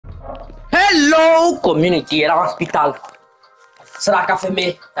Community, era în spital. Săraca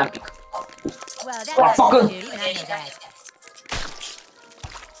femeie, dar pic. What fucking?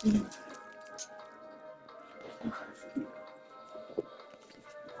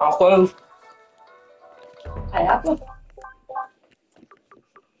 Acolo. Hai, acolo.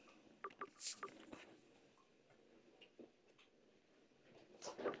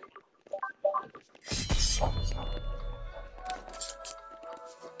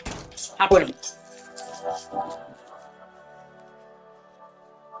 Acolo.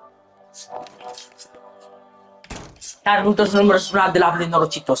 Dar nu trebuie să nu-mi răspuna de la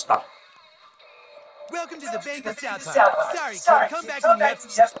nenorocitul ăsta. Welcome to the Bank of South Park. Sorry, kid, come back when you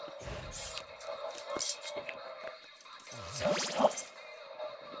have...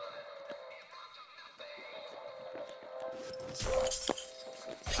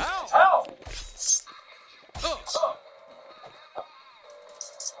 Ow!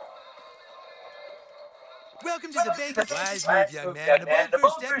 Welcome to the bank. Wise move, young man. A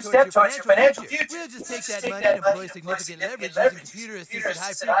bold first step towards your financial future. We'll just take that money and employ significant leverage using computer-assisted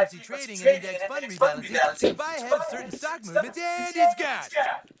high-frequency trading and index fund rebalancing to buy ahead of certain stock movements, and it's gone.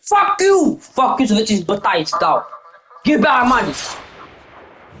 Fuck you! Fuck you, să vezi bătaie îți dau. Give me our money.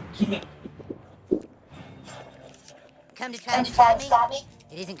 Come to try to stop me?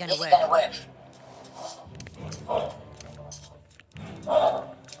 It isn't gonna work.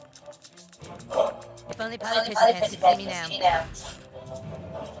 If only politicians could see me now.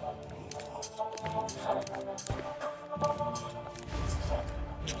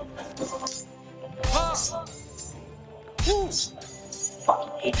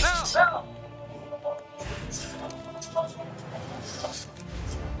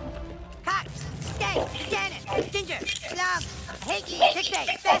 Cox, Stay, Janet, Ginger, Slum, Higgy, Tick-Tay,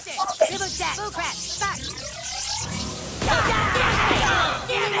 Faster, Dribble-Jack, Bullcrap, Fuck.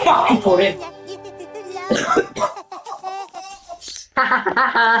 Fuck you for it.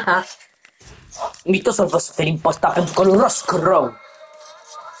 Mi tot să-l vă suferim pe ăsta pentru că îl răsc rău.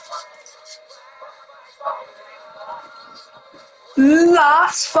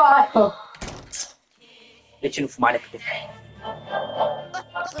 Las-o! De ce nu fuma repede?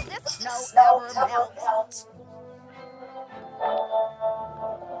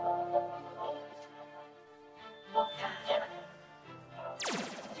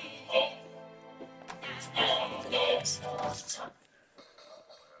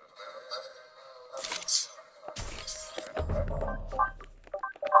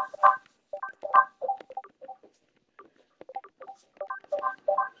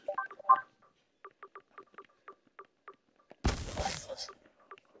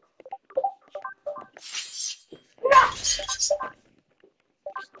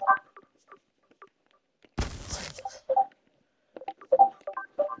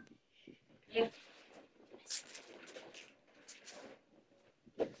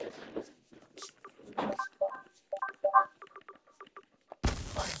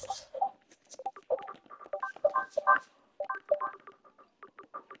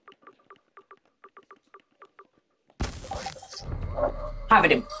 Hai,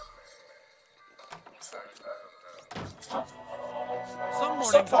 vedem.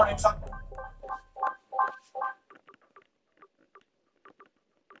 Some mornings.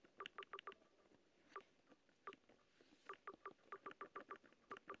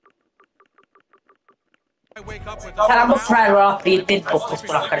 Seara, mă, fraierul prieten, postul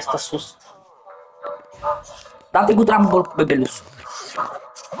ăla care stă sus. Dar trecut am bol cu bebelusul.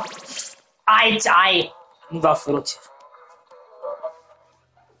 Aici, ai! Nu vreau să roți.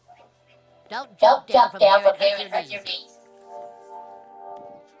 Don't jump down from here and hurt your knees.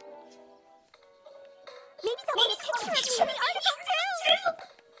 Maybe they'll get a picture of me in the article too.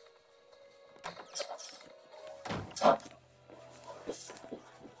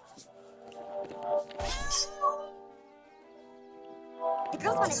 The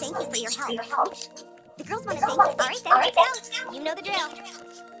girls want to thank you for your help. The girls want to thank you. All right, then, let's go. You know the drill.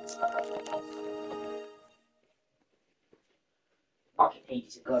 Fucking hate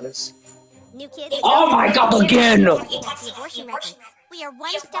these girls. New kids. Oh my god, again! We are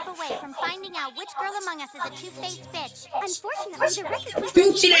one step away from finding out which girl among us is a two-faced bitch. Unfortunately, the record...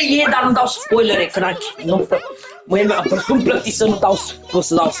 Știu cine e, dar nu dau spoilere, că nu... Mă sunt plătit să nu dau spoilere,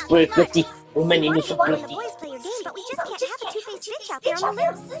 să dau spoilere, plătit. Oamenii nu sunt plătit. But we just can't have a two-faced bitch out there on the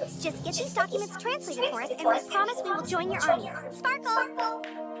loose. Just get these documents translated for us, and we promise we will join your army. Sparkle!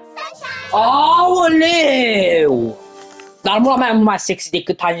 Sunshine! Aoleu! Dar mula mea e mai sexy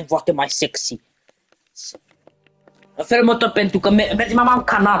decât haine foarte mai sexy. Filmător pentru că merge mama în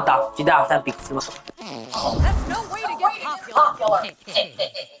Canada. Și da, stai un pic, filmător.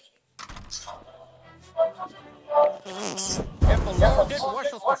 If the Lord didn't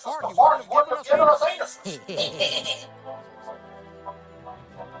wish us before, he wouldn't have given us anus.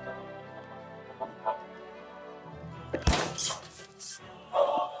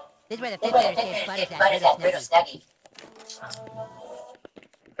 This is where the fifth grader saves butters at Little Snuggie.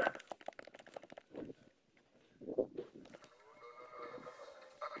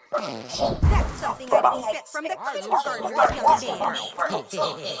 That's something I didn't expect from the kindergartners,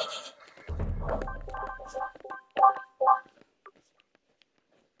 young man.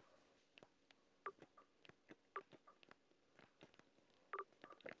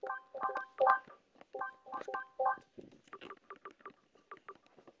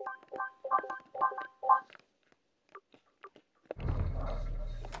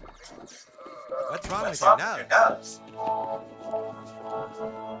 What's wrong with your nose?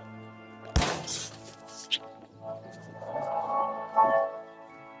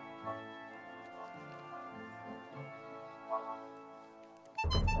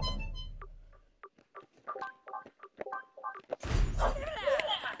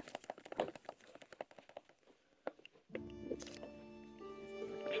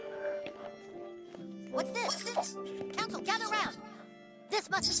 What's this? Council, gather round. This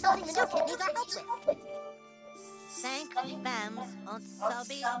must be something the new kid needs our help with. Thank Bams on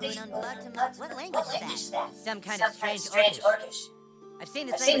Sabi Unan Blatima. What language is that? Some kind of strange Orcish. I've seen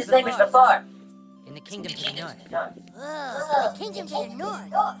this language before. In the kingdom to the north. Oh, the kingdom to the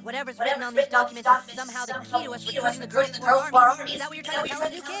north. Whatever's written on these documents is somehow the key to us recruiting the girls for our army. Is that what you're trying to tell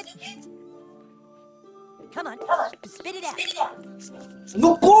us, new kid? Come on, spit it out.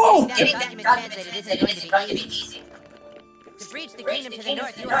 No può! Getting that document translated isn't going to be easy. To breach the kingdom to the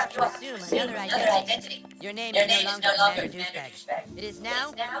north, you will have to assume another identity. Your name is no longer Commander Douchebag. It is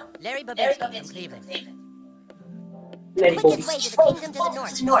now Larry Babinski from Cleveland. Larry Quickest way Babinski. to the kingdom to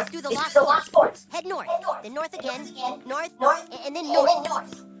the north is through the Lost Forest. Head north, then north again, north, and then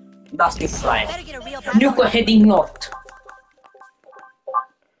north. That's the fine. Better get a real Nuke heading north.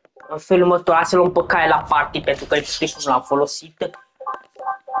 În felul următor, hai să luăm pe caia la party pentru că nu l-am folosit.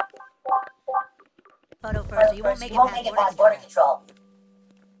 Photo first, so you won't make it past border control.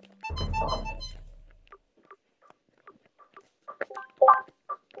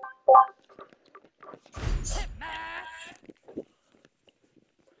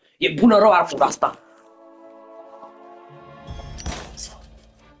 E bună rău armura asta.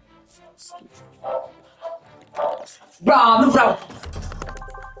 Bra, nu vreau.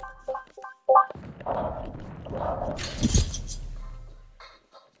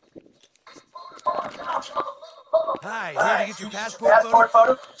 Hi, here to get your passport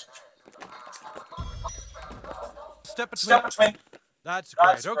photo? Step between. That's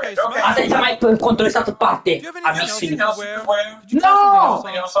great. Okay, smile. Asta e cea mai controversată parte Do you have a anything else you misiunii. can wear? Could you try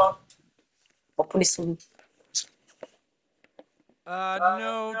something else on? Mă pune să... No.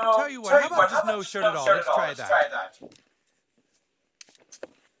 Tell you what, how about just no shirt at all? Let's try that.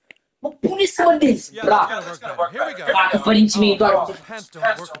 Mă pune să mă Yeah, that's dezbrac. gonna work better. Here we go. Dacă părinții mei doar... Oh, the pants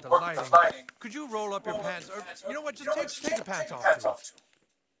don't work with the lighting. Could you roll up your pants? Or, you know what, just take the pants off too.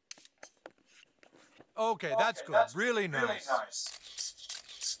 Okay, that's good. Really nice.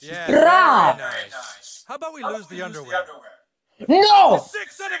 Yeah, Bravo! very nice. How about we lose the underwear? No! Sick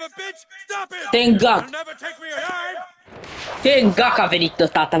son of a bitch! Stop it! Thank God. You'll never take me alive! Te gac a venit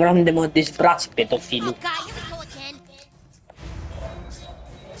tata, vreau de mă dezbrați pedofilul. Oh, God, here we go again.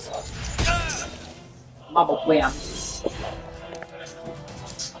 Mamă, băia.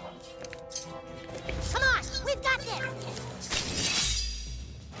 Come on, we've got this.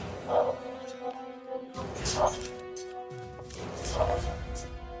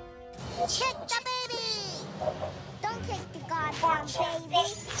 Kick the baby! Don't kick the goddamn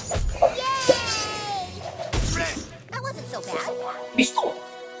baby. Yay! That wasn't so bad. Mișto.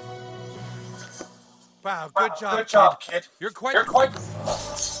 Wow, good job, kid. You're quite...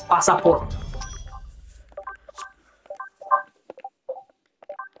 Pasaport.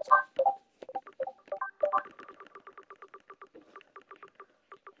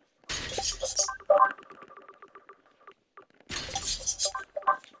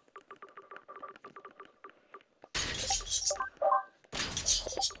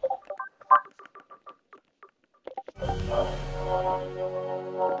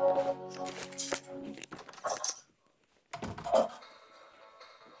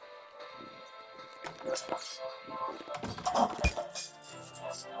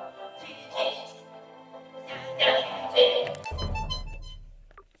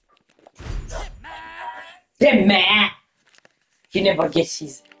 The man! He never gets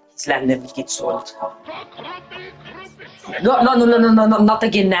his land never gets sold. No, not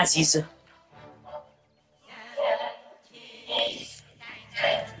again, Nazis.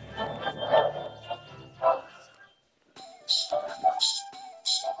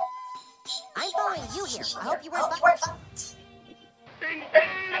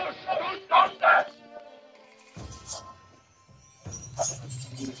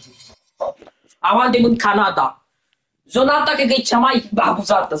 Avem în Canada. Zona asta cred că e cea mai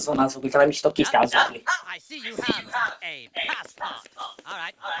abuzată zona asta, cea mai mișto chestia a zilei. I see you have a passport. All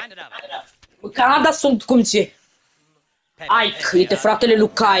right, hand it over. În Canada sunt cum ce? Ike, uite fratele lui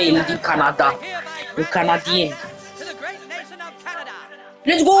Kyle din Canada. Un canadien. To the great nation of Canada.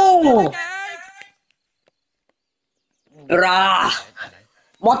 Let's go! Bra!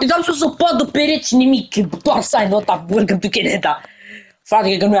 Mă atâtam să podă pereți nimic, doar să ai nota Welcome to Canada. Frate,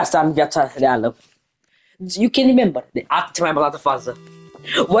 cred că nu e asta în viața reală. You can remember. Asta e cea mai importantă fază.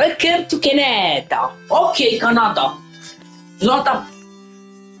 Welcome to Canada. Ok, Canada. Zona.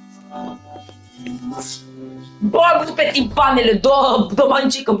 Bă, rupe timpanele, dă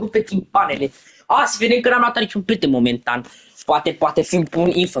mancică, rupe timpanele. Să vedem că n-am luat niciun prieten momentan. Poate fi un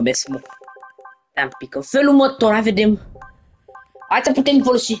Infamous, mă. Stai un pic, în felul următor, hai vedem. Hai să putem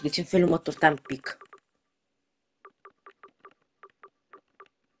folosi, deci în felul următor, stai un pic.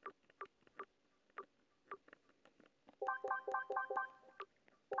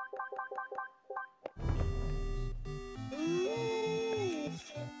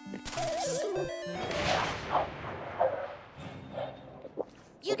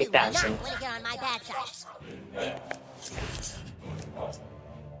 You do not want to get on my bad side.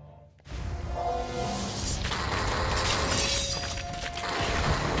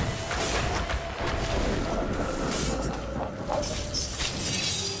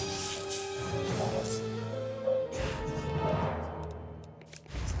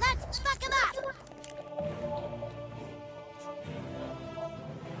 Let's fuck him up!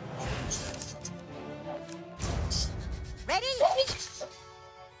 Ready?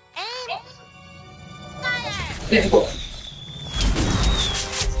 Aim! Fire! Let's go.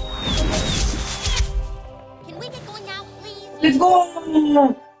 Can we get going now, please? Let's go!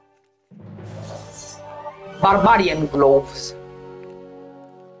 Barbarian gloves.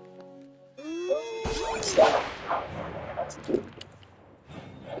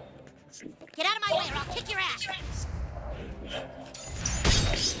 Get out of my way or I'll kick your ass!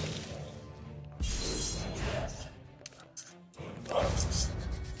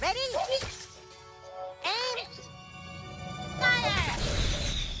 Ready? Aim! Fire!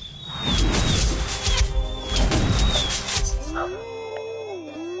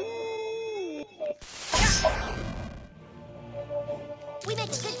 We make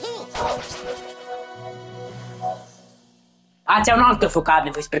a good team! C'è un altro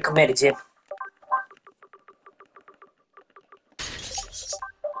focale, sper că merge.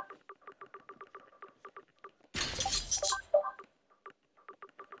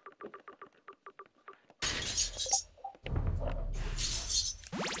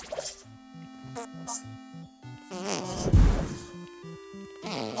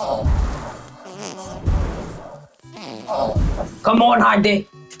 Come on, haide!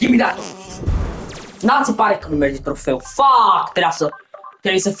 Give me that! N-a se pare că nu merge trofeu. Fuck!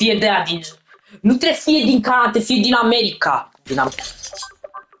 Trebuie să fie de aia din... Nu trebuie să fie din Canada, trebuie să fie din America.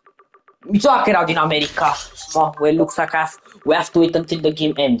 Mițoa că erau din America. Well, it looks like we have to wait until the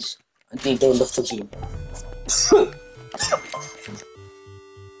game ends. Until the end of the game.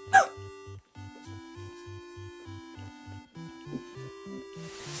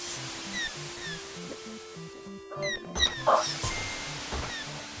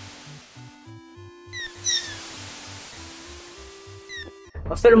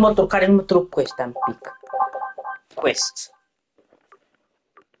 În felul următor, care nu următorul quest un pic. Quest.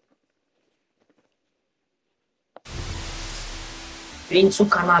 Prințul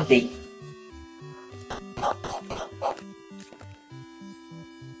Canadei.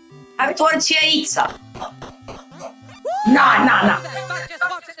 Hai tu orice aici. Na. That fuck just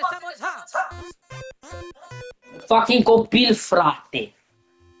walks into someone's house. Fucking copil, frate.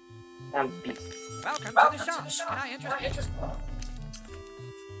 Un pic. Welcome to the shop. Can I interest you?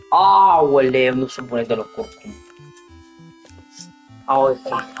 Aoleu, nu sunt bune deloc oricum. Ok,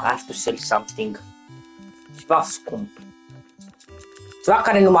 I have to sell something. Ceva scump. Ceva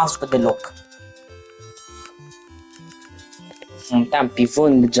care nu mă ajută deloc. Te-am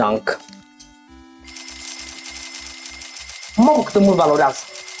vând junk. Mă, cât de mult valorează.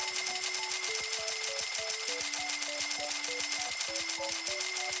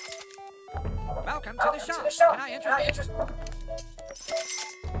 Welcome to the shop. Can I interest you?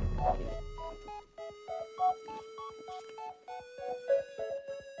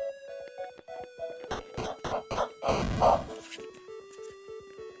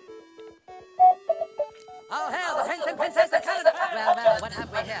 All hail the Prince and Princess of Canada! Well, what have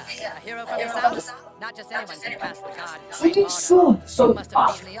we here? A hero from the south? Not just anyone can pass the guard at the Fucking border. soon, so You must have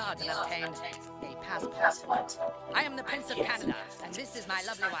fast. beaten the odds and obtained a passport. I am the Prince of Canada, and this is my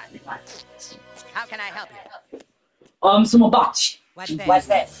lovely wife. How can I help you? Să mă baci. What's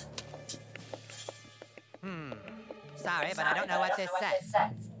this? Sorry, but I don't know what this says.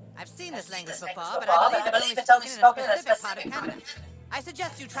 I've seen this language before, but I believe it's only spoken in a specific part of Canada. I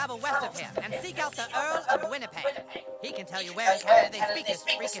suggest you travel west of here and seek out the Earl of Winnipeg. He can tell you where in Canada they speak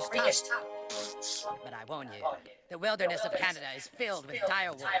this freakish tongue. But I warn you, the wilderness of Canada is filled with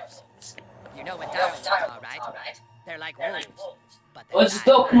dire wolves. You know what dire wolves are, right? They're like wolves, but they're Îți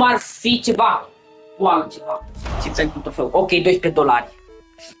dă cum ar fi ceva cu altceva. Și pentru tot felul. Ok, $12.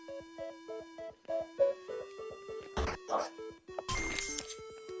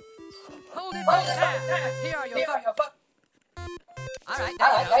 Hold it there! Here are your phones. Alright,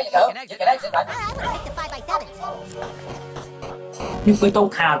 there you go. You can exit. Alright, I would take the 5x7s. Nu uitau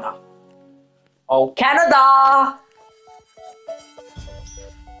Canada. Oh, Canada!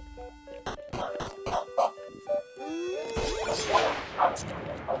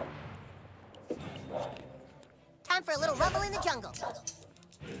 Time for a little rumble in the jungle.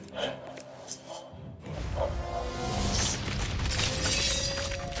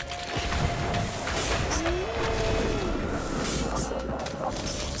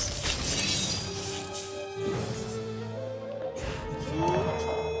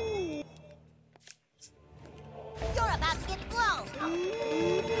 You're about to get blown.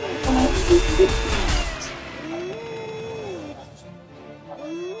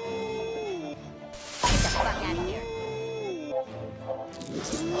 Get the fuck out of here.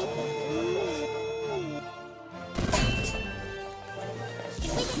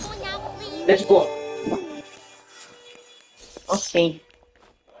 Can we get going now, please? Let's go. Ok.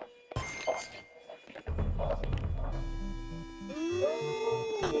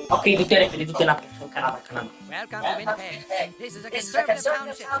 Ok, du-te repede, du-te înapoi. În Canada. Welcome to Winnipeg. This is a conservative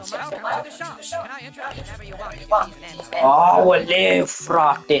township, so welcome to the shop. Can I interrupt whenever you want? You can use an Aoleu,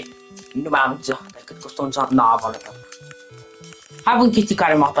 frate. Nu mai am ză, decât costă un ză. Na, vă lăsăm. Hai vând chestii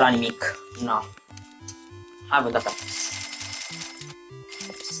care mă la nimic. Na. Hai vând asta.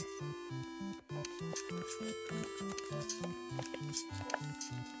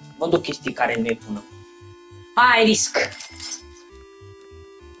 Vând o chestie care nu e bună. Hai, risc.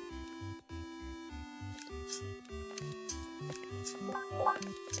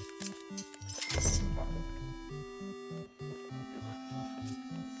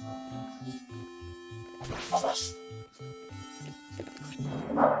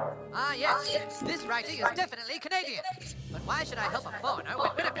 Ah, yes. This writing is definitely Canadian. But why should I help a foreigner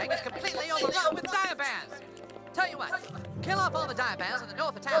when Winnipeg is completely overrun with dire bears? Tell you what, kill off all the dire bears in the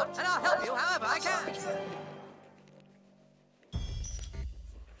north of town, and I'll help you however I can.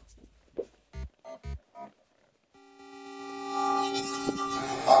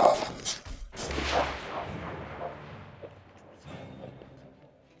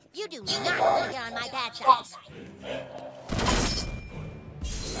 You do not want to get on my bad side.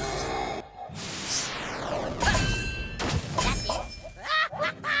 That's it.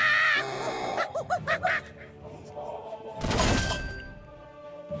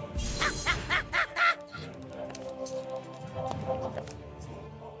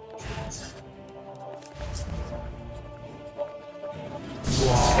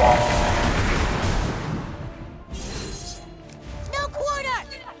 No quarter!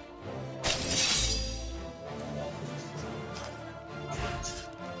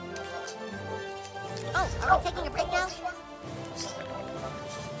 Oh, are we taking a break now?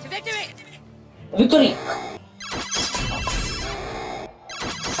 To victory! Victory!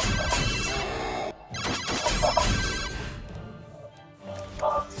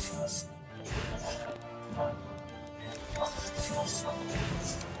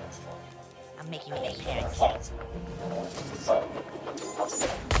 I'm making you a parent.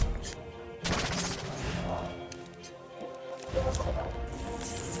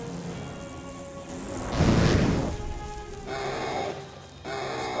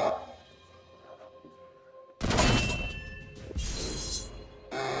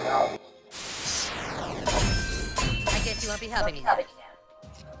 I guess you won't be helping me now.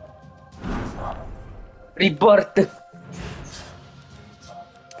 Rebirth!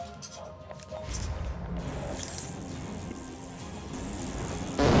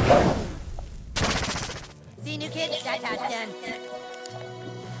 See, new kid, that's how it's done.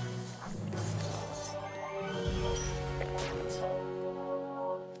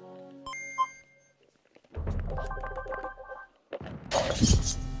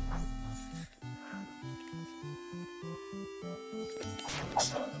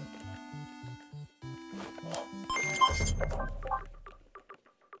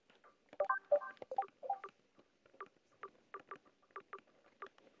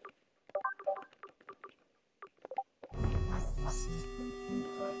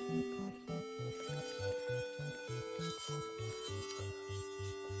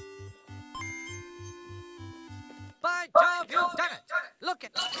 You've done it. Look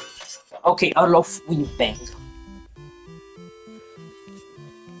at... Okay, Earl of Winnipeg.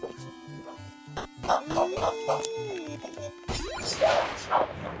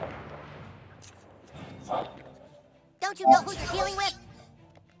 Don't you know who you're dealing with?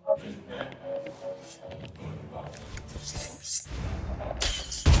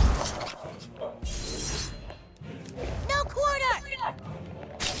 No quarter!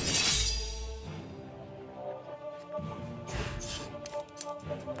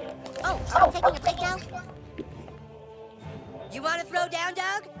 Oh, are we taking a break now? You want to throw down,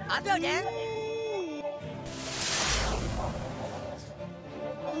 dog? I'll throw down.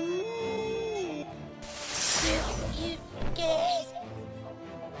 You guys.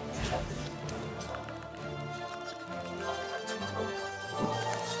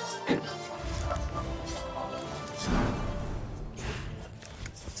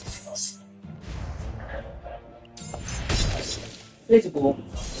 Let's go.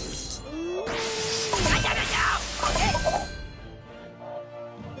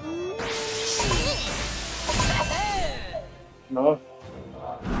 No.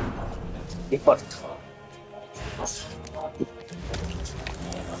 Report.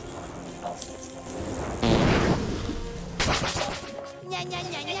 Nya, nya,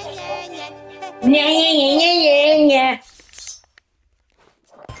 nya, nya, nya, nya. Nya, nya, nya, nya, nya, nya.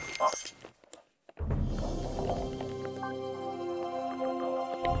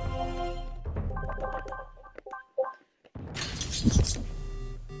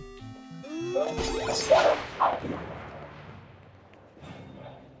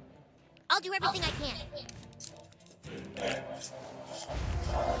 I'll do everything I can.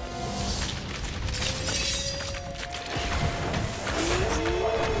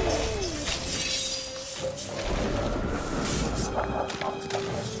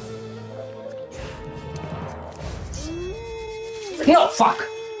 No, fuck.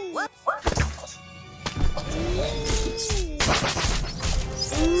 Whoops.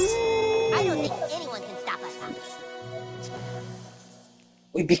 I don't think anyone can stop us.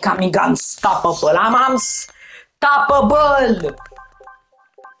 We becoming unstoppable. I'm unstoppable.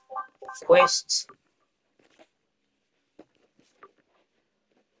 Quests.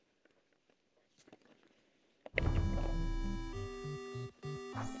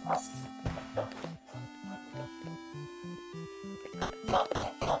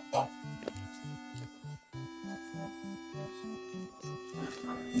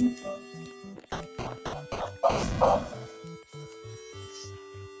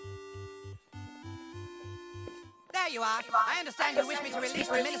 There you are. I understand you wish me to release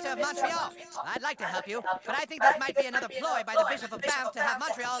the Minister of Montreal. I'd like to help you, but I think this might be another ploy by the Bishop of Banff to have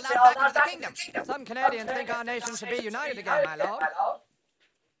Montreal allowed back into the kingdom. Some Canadians think our nation should be united again, my lord.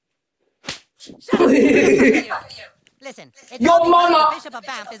 Shut up! Listen, it's Yo, all because mama! the Bishop of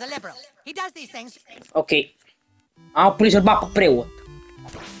Banff is a liberal. He does these things. Ok. Am prins să-l bag pe preot.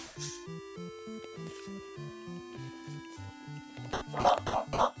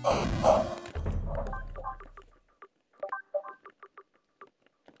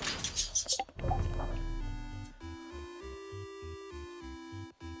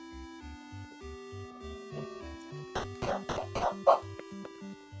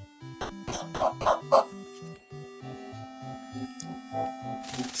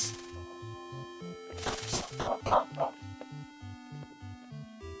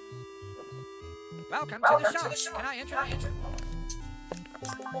 Welcome to the shop. Can I introduce you?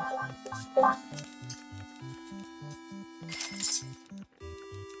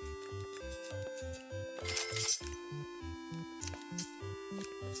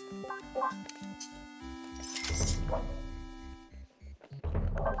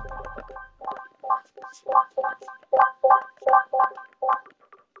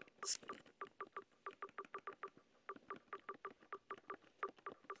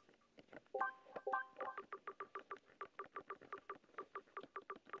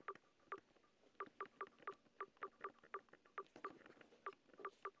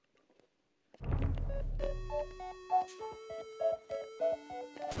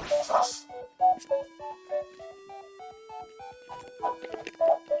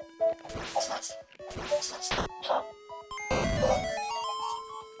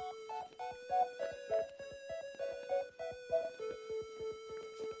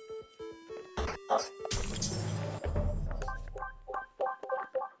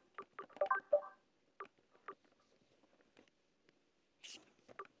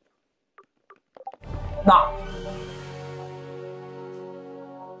 Da.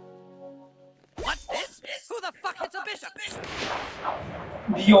 What's this? Who the fuck hits a bishop?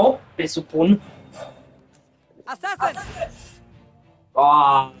 Eu presupun. Assassin!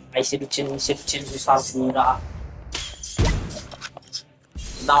 Ai se duce în salvura.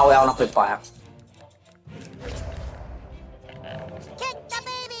 Da, o iau înapoi pe aia. Kick the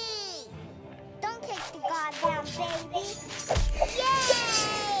baby! Don't kick the goddamn baby! Yay!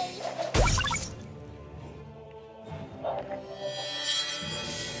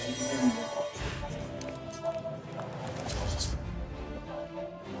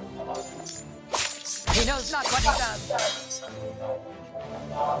 He knows not what he does.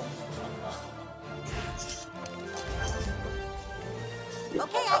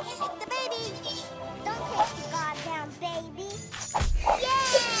 Okay, I kick the baby! Don't kick the goddamn baby!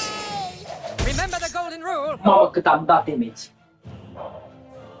 Yay! Remember the golden rule. Mamă, cât am dat damage.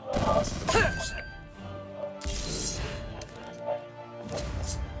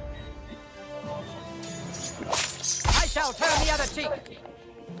 I shall turn the other cheek.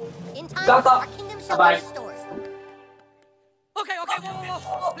 In time, Gata. our kingdom shall be Bye. restored. Okay,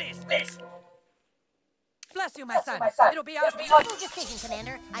 whoa. Please. Bless you, my son. It'll be ours. Wonderful decision,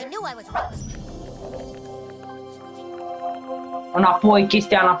 Commander. I knew I was right. Înapoi,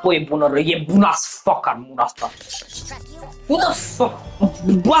 chestia înapoi e bună, e bună as fuck armura asta. Trust you? Who the fuck?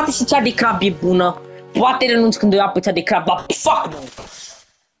 Poate și cea de crab e bună. Poate renunț când o iau pe cea de crab, dar fuck nu.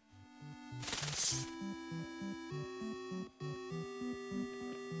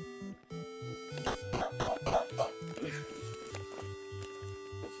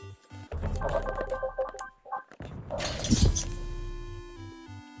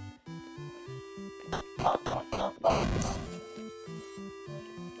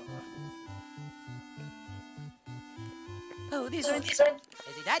 Oh, these are... Is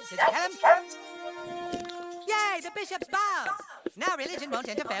he dead? Did you kill him? Yay, the bishop's bars! Now religion won't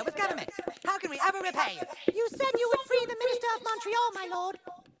interfere with government. How can we ever repay you? You said you would free the Minister of Montreal, my lord.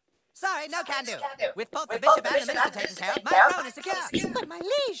 Sorry, no can do. With both the bishop and the minister taken care of, my throne is secure. But my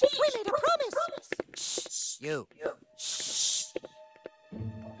liege, we made a promise. Shh, you.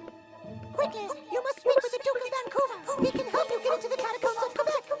 Quickly, you must speak with the Duke of Vancouver. He can help you get into the catacombs of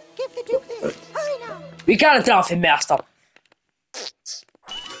Quebec. Give the Duke this. Hurry now. E care treaba femeia asta?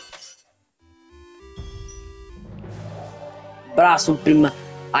 Brasul prim...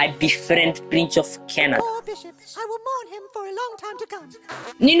 I befriend Prince of Canada. Poor bishop, I will mourn him for a long time to come.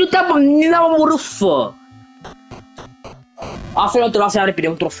 Nici n-am omorât, fă! Altfel te lasă repede,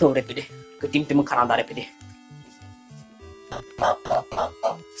 un trofeu repede. Cât timp te în Canada repede.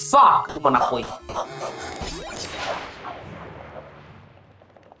 Fuck! Du-mă înapoi.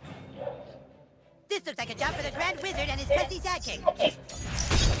 This looks like a job for the Grand Wizard and his trusty sidekick.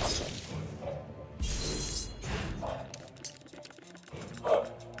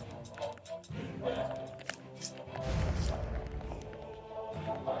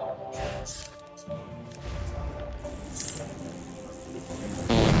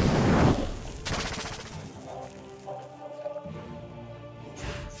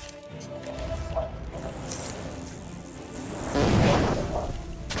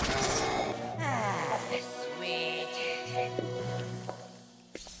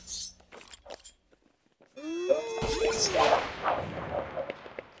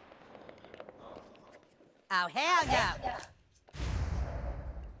 Oh, hell no!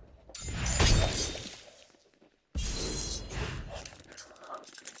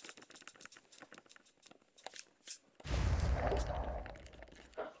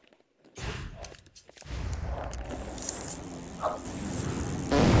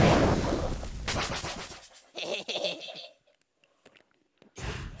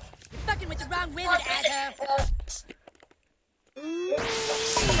 You're fucking with the wrong wizard, asshole!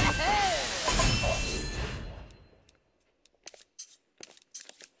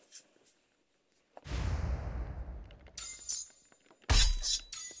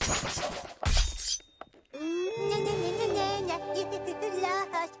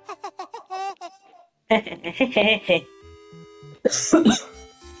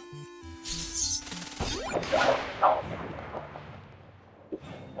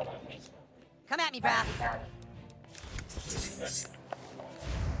 Come at me, brah.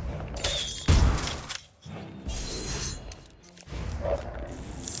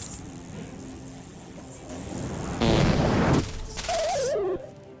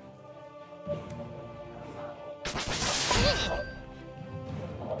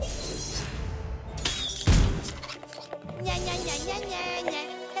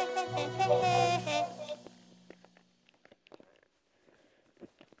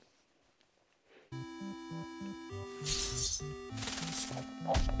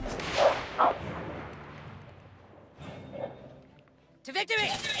 To victory!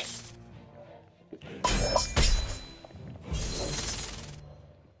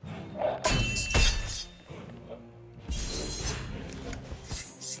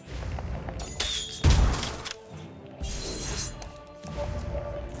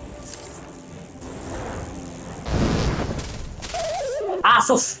 Ass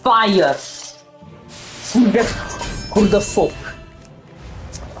of fire! Cur de foc.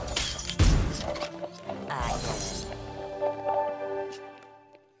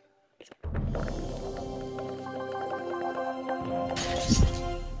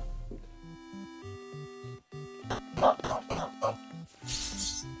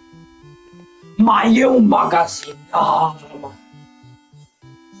 Mai e un magazin. Ah,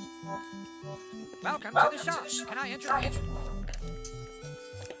 Welcome to the shop. Can I enter?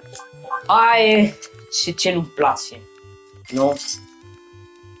 ai ce nu-mi place. Nu?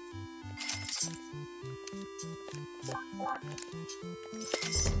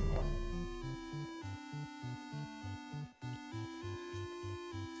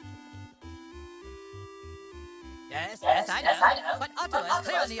 Yes, I know. But Ottawa is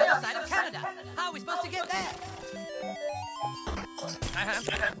clear on the other side of Canada. How are we supposed to get there?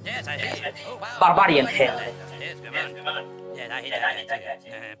 Yes, I hear you. Oh, wow. Barbarian hell. Yes, come on. Yes, I hate that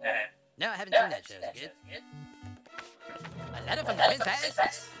too. No, I haven't seen that show. Is it good? A letter from the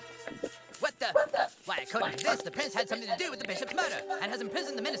princess? What the? Why, according to this, the prince had something to do with the bishop's murder and has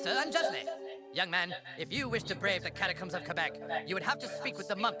imprisoned the minister unjustly. Young man, if you wish to brave the catacombs of Quebec, you would have to speak with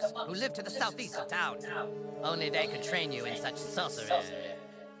the monks who live to the southeast of town. Only they could train you in such sorcery.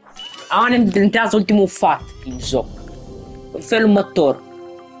 Ne intrează ultimul fat din joc. În felul următor.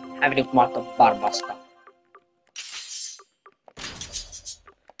 Hai vedem cum arată barba asta.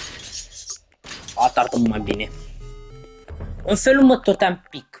 Asta arată mult mai bine. În felul următor te-am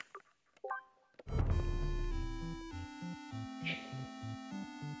pic.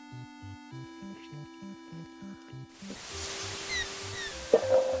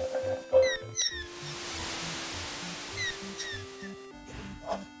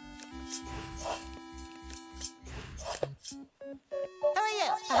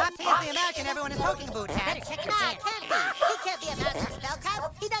 Perhaps he's the American everyone is talking about, Cat. Can't be. He can't be a master spellcraft.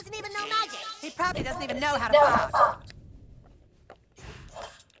 He doesn't even know magic. He probably doesn't even know how to fart.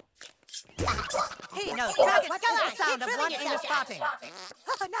 He knows dragon is the sound of one English farting.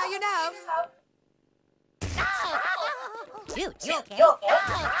 Oh, now you know. Dude, you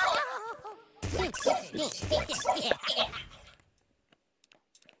okay?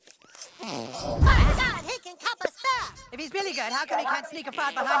 My God, he can cup a spell. If he's really good, how come he can't sneak a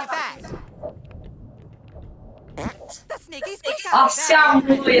fart behind your back? The sneaky squeak out.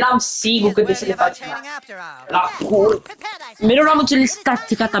 Seamă, eram sigur că trebuie să le faci la cur. Mereu l-am înțeles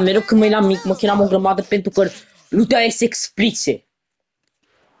tactica ta, mereu când mă eram mic, mă chiram o grămadă pentru că nu te-ai să explice.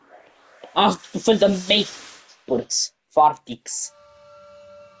 Un fel de make-părți, fartix.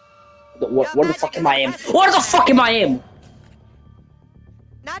 Where the fuck am I am? Where the fuck am I am?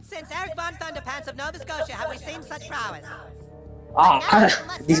 Not since Eric von Thunderpants of Nova Scotia have we seen such prowess.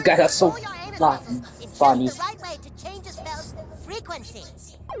 These guys are so funny. It's just the right way to change a spell's frequency.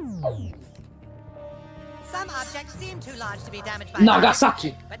 Some objects seem too large to be damaged by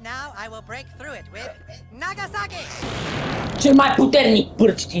Nagasaki. But now I will break through it with Nagasaki. Cel mai puternic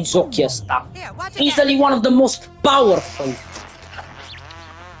pârci din jocul ăsta. Here, watch it. Easily one of the most powerful.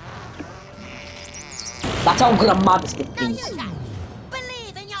 Dați o grămadă să te prinzi.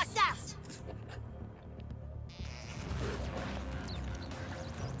 Believe in yourself.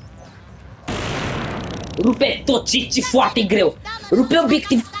 Rupe tot ce e foarte greu. Rupe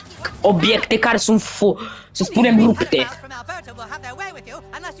obiecte care sunt să spunem rupte.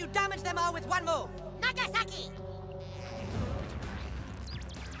 Nagasaki.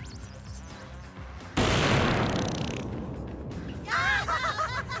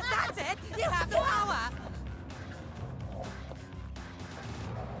 That's it. You have the power.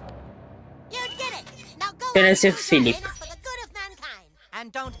 You did it. Now go Terence on and use your Phillip. anus for the good of mankind.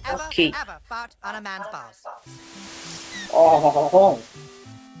 And don't ever, Okay. ever fart on a man's balls. Oh.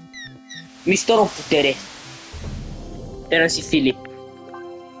 Mister o putere. Terence Phillip.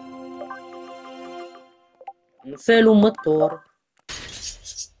 În felul următor.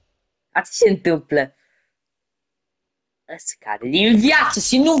 Asta se întâmplă. Scade din viață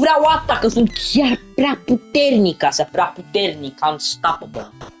și nu vreau asta, că sunt chiar prea puternic, așa, prea puternic,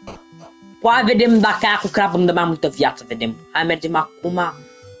 unstoppable. Păi vedem dacă aia cu crabă îmi dă mai multă viață, vedem. Hai mergem acum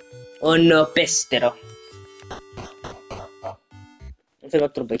în pesteră. În felul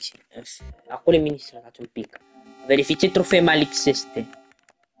următor, băi, acolo e ministrul, dați un pic. Verifice trofee mai lipsește.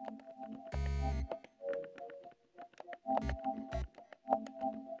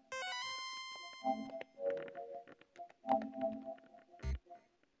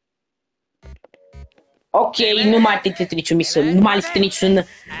 Ok, nu mai lipsește niciun misiune, nu mai lipsește niciun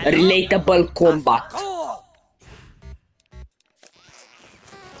relatable combat.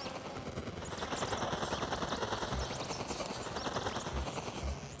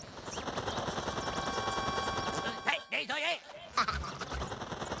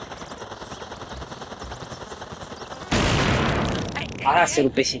 Aha, se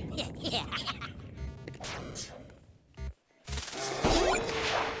rupe și. Yeah.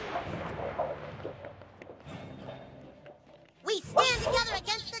 We stand together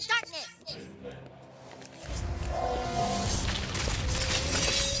against the darkness.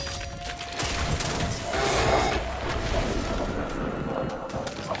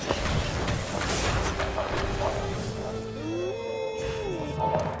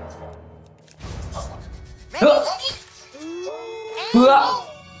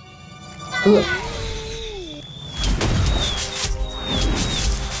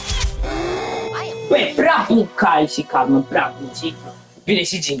 Băi, prea bun Kai și Carmen, prea bun și... Bine,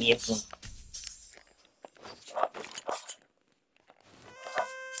 și Jimmy e bun.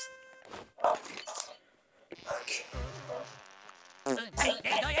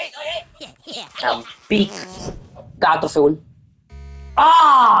 Un pic. Da, trofeul.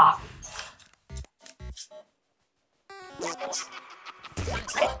 Ah!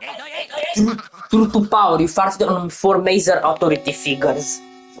 True to power, you farted on 4 major authority figures.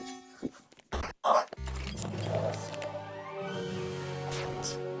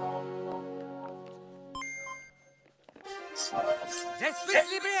 Je suis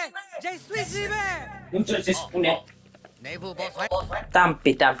libre! Je suis libre! Nu știu ce spune. Naval boss.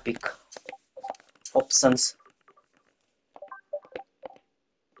 Tampic. Options.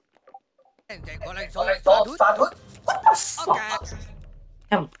 De colección statut? What the fuck?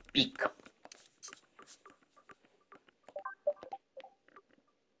 Okay. Un pic.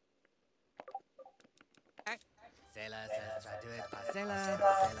 Cela se traduit par cela, cela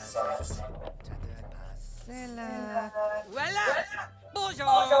se traduit par cela. Voilà!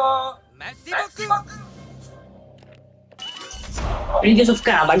 Bonjour! Merci beaucoup! Prince of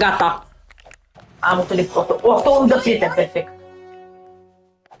Canada, gata. Am un teleport. O, tot de prieten, perfect.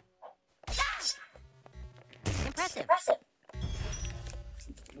 Impressive.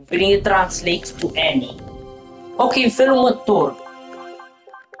 Bring it translates to any. Ok, în felul următor.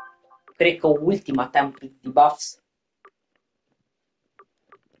 Cred că ultima template debuffs.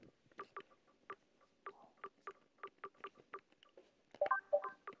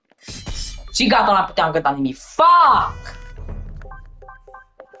 Și gata, n-am puteam găta nimic. Fuck!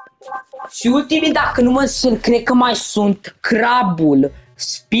 Și ultimii, dacă nu mă sunt, cred că mai sunt crabul,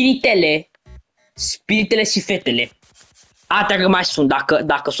 spiritele și fetele. Atâtea că mai sunt,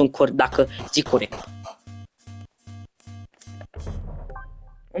 dacă zic corect.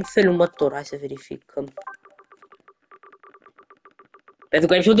 În felul următor, hai să verificăm. Pentru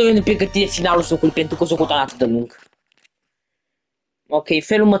că episodul de pregătire finalul jocului, pentru că jocul atât de lung. Ok,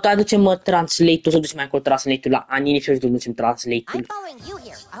 felul următor aducem translate-ul, să ducem mai acolo translate-ul la anime și să ducem translate-ul. I'm following you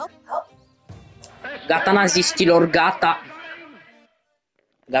here. I hope. Gata nazistilor, gata.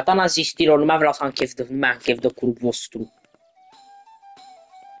 Gata nazistilor, nu mai vreau să am chef de, nu mai am chef de curul vostru.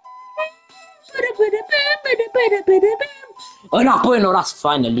 Înapoi în oraș,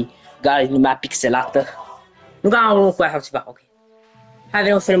 finally. Gara, lumea pixelată. Nu că am unul cu aia sau ceva, ok. Hai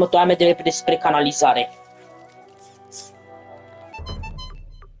vedem în felul următor, mergem repede spre canalizare.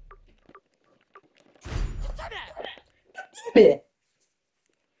 Bine.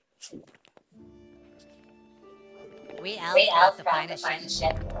 We out to find a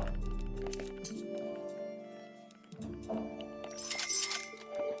ship.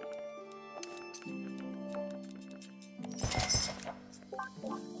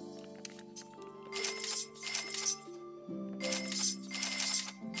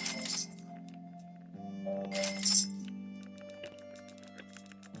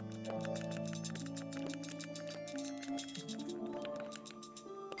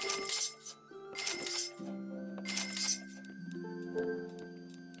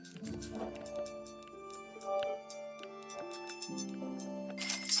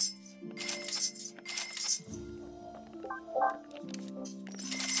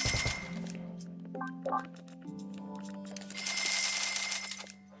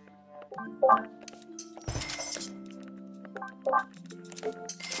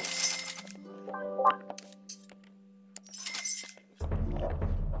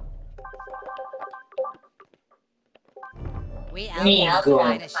 We out to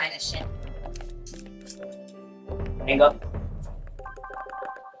find a ship. Nega.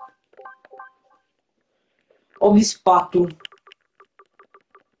 84.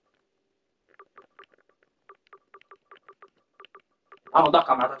 Am dat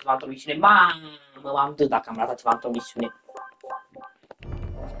că am ratat ceva într-o misiune. Mamă, m-am dat dacă am ratat ceva într-o misiune.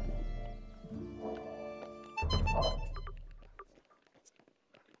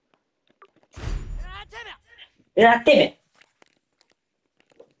 Era teme.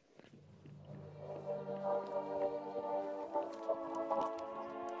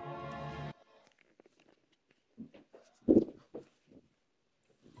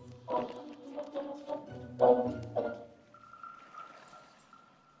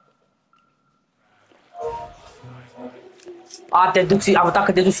 te duc, am uitat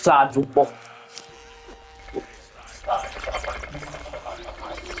că te duci la Jumbo.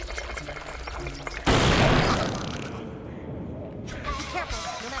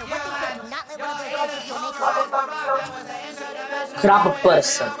 Crab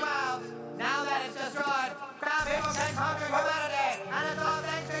person.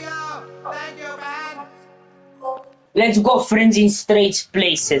 Let's go, friends, in strange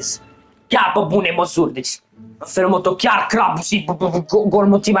places. Chiar pe bune măsuri, deci în felul ăsta chiar crabul și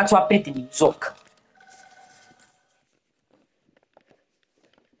golmoțimea ceva prietenii, joc.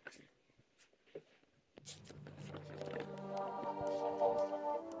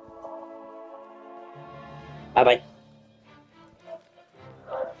 Bye bye.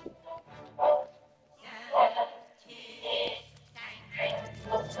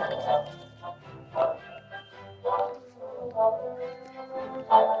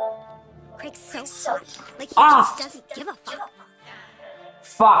 Craig's so hot. Like he Ah! just doesn't give a fuck.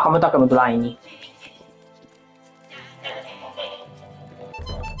 Fuck, am uitat că mă duc la Aini.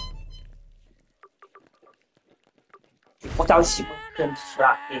 Poteau și când,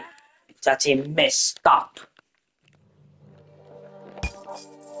 frate, ceea ce e messed up.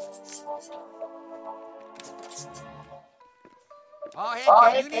 Oh,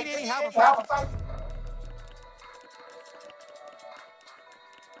 hey, kid, you need any help with that?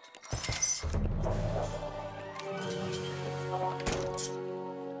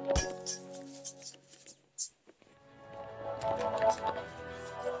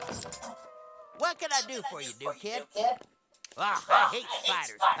 What can I do for you, new kid? Ah, I hate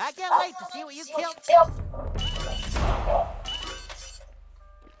spiders. I can't wait to see what you killed.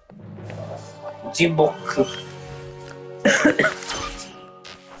 Jimbo.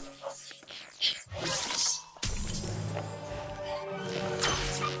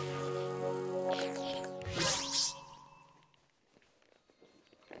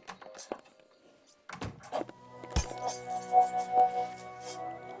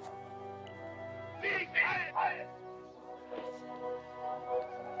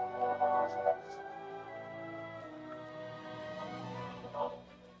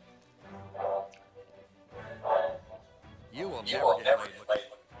 You will never get laid.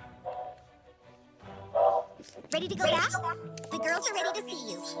 Ready to go back? The girls are ready to see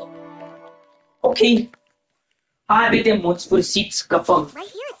you. Ok. Hai, vedem, în sfârșit, scăpăm.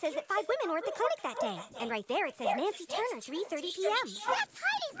 Right here it says that 5 women were at the clinic that day. And right there it says Nancy Turner, 3:30 p.m. That's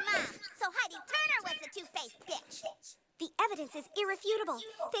Heidi's mom. So Heidi Turner was the two-faced bitch. The evidence is irrefutable.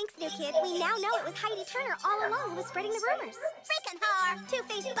 Thanks, new kid. We now know it was Heidi Turner all along who was spreading the rumors. Freaking whore.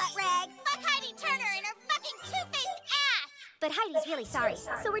 Two-faced butt rag. Fuck Heidi Turner and her fucking two-faced ass. But Heidi's really sorry,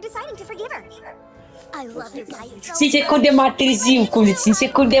 so we're deciding to forgive her. I love you guys so 5 secunde mai târziu, cum zici, 5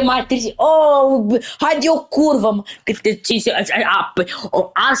 secunde mai târziu. Oh, hai de o curvă, mă. Câte 5 secunde,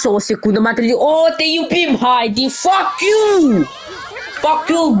 așa o secundă mai târziu. Oh, te iubim, Heidi, fuck you! Fuck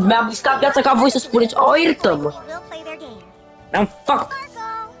you, mi-am riscat viața ca voi să spuneți. Oh, iertă-mă. will play their game. Mi-am fuck.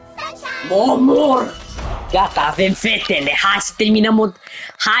 Sparkle, sunshine. Mă mor! Gata, avem fetele, hai să terminăm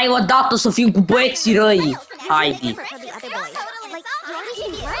Hai odată să fim cu băieții răi, Heidi. Different from the other boys. Like, Randy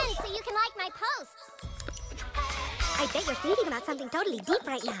and Brent. So you can like my posts. I bet you're thinking about something totally deep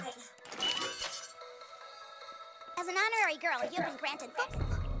right now. As an honorary girl, you've been granted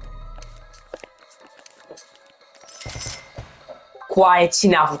Coaie,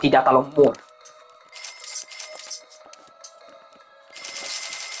 cine a avut ideea ta la mor?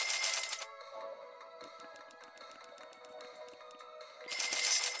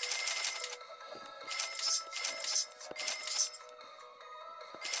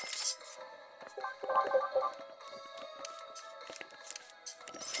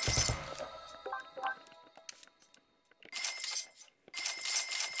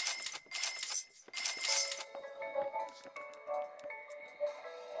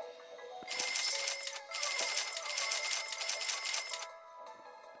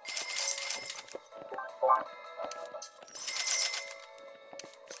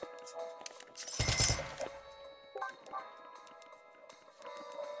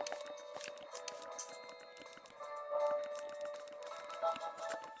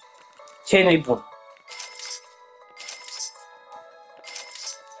 Ce nu-i bun?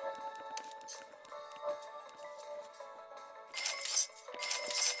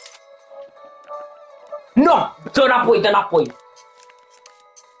 Nu! Dă înapoi, dă înapoi!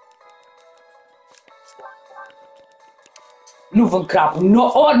 Nu vând crabul, nu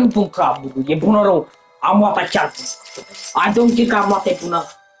vând crabul, e bună rău. Am moata chiar bună. Hai dă un pic că am moata e bună.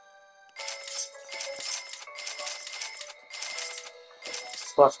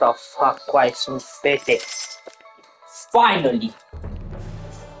 Asta fac coaie, sunt fete. Finally!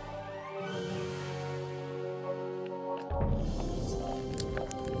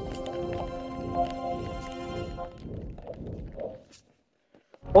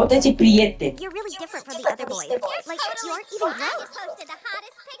 Uite-ți prieteni! You're really different from the other boys. Like, you aren't even gross. Posted the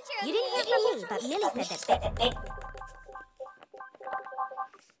hottest picture of You didn't hear from me, but Millie said that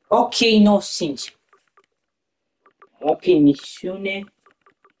Ok, no simți. Ok, misiune.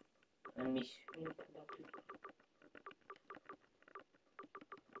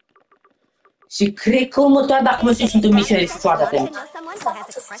 Și cred că următoarea, dacă mă sunt în misiune, este foarte you atent. know someone who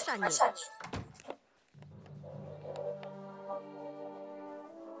has a crush on you.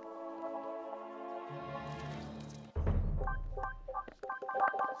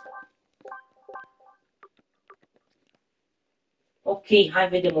 Ok, hai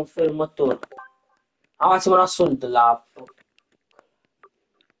vedem în felul următor. Am asemenea sunt de la...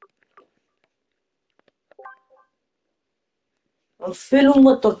 În felul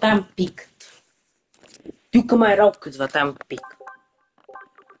următor, stai un pic. Știu că mai erau câțiva, stai un pic.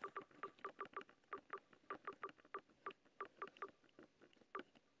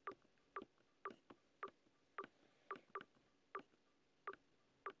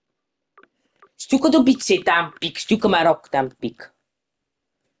 Știu că de obicei, stai un pic, știu că mai erau câte un pic.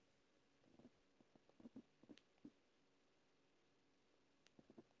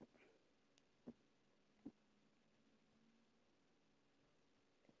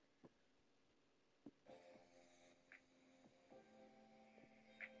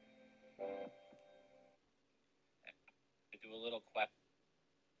 Do a little clap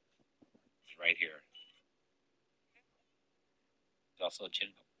right here. There's also a chin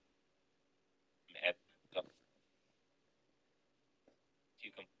bump. Head up.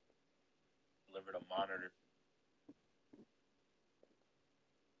 You can deliver a monitor.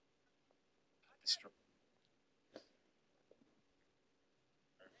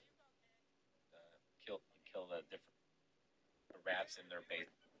 Kill the different rats in their base.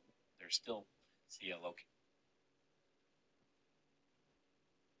 They're still see a location.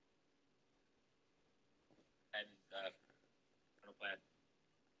 And Colonel Plaid,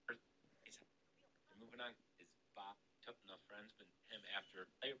 moving on. Is Bob took enough friends, but him after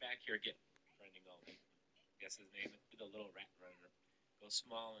you're back here get trending on. Guess his name is the little rat runner. Go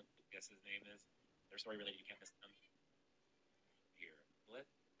small and guess his name is. Their story related. You can't miss them. Here, blip,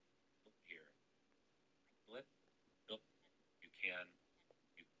 here, blip, blip. You can.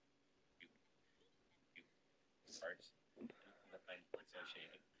 You parts. The find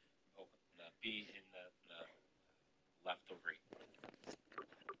associated. Open the B in the left over.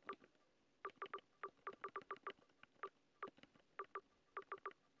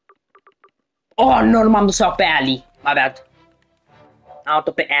 Oh, nu m-am dus pe Ali. My bad. Am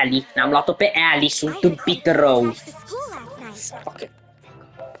luat-o pe Ali. N-am luat-o pe Ali. Sunt un pic rău. Crashed the school last night. Ok.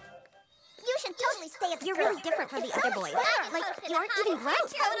 You should totally stay at the You're really different from the other boys. Like, you aren't even gross.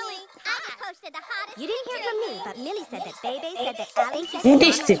 Totally. I just posted the hottest You didn't hear from me, but Millie said that Bebe said that Ali said Unde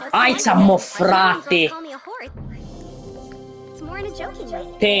este? Aici, mă, frate. Call me a horse. It's more in a joking way.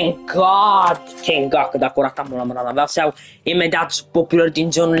 Thank God. Thank God, că dacă o ratam la mână, aveau să iau imediat popular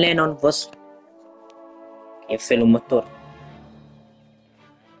din John Lennon, văz. E felul următor.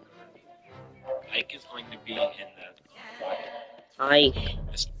 Ike is going to be in the. Hai.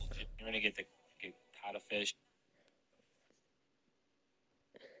 You're going to get caught a fish.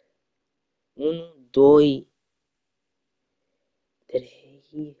 1, 2,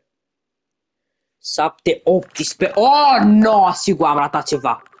 3, 7, 18. Oh, no, sigur am ratat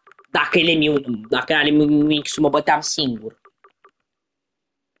ceva. Dacă el e miu, dacă are mic, mă băteam singur.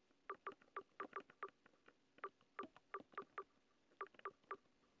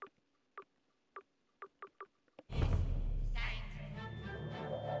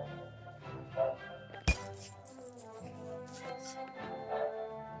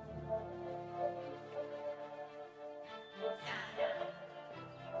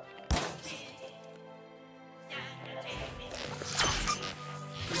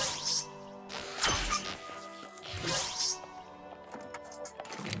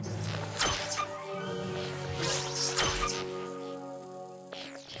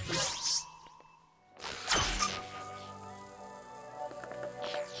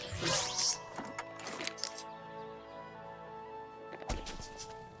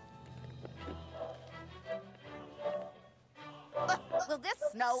 Will this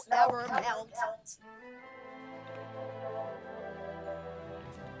snow ever melt?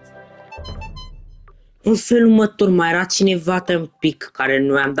 În felul următor, mai era cineva un pic care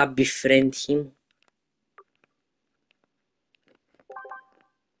nu i-am dat befriend him.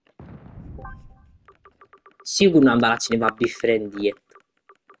 Sigur n-am dat la cineva befriendie.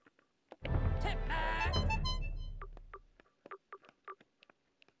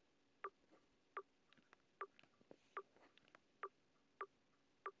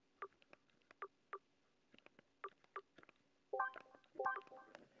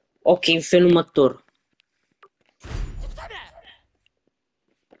 Ok, în felul următor.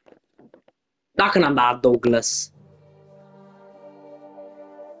 Dacă n-am dat la Douglas.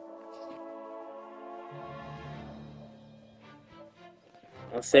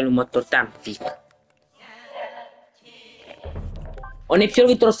 În felul următor te-am pic. În episodul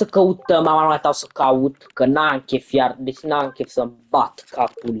viitor o să caut, mama mea o să caut, că n-am chef iar, deci n-am chef să-mi bat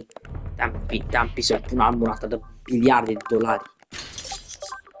capul. Te-am pic să-mi pun armura asta de miliarde de dolari.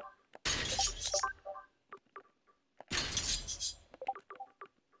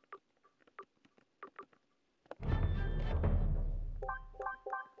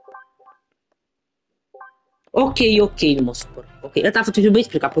 Ok, nu mă supăr. Ok, ăsta a fost un băieți,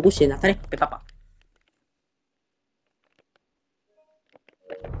 cred că a plăcut și de pe pa, pa.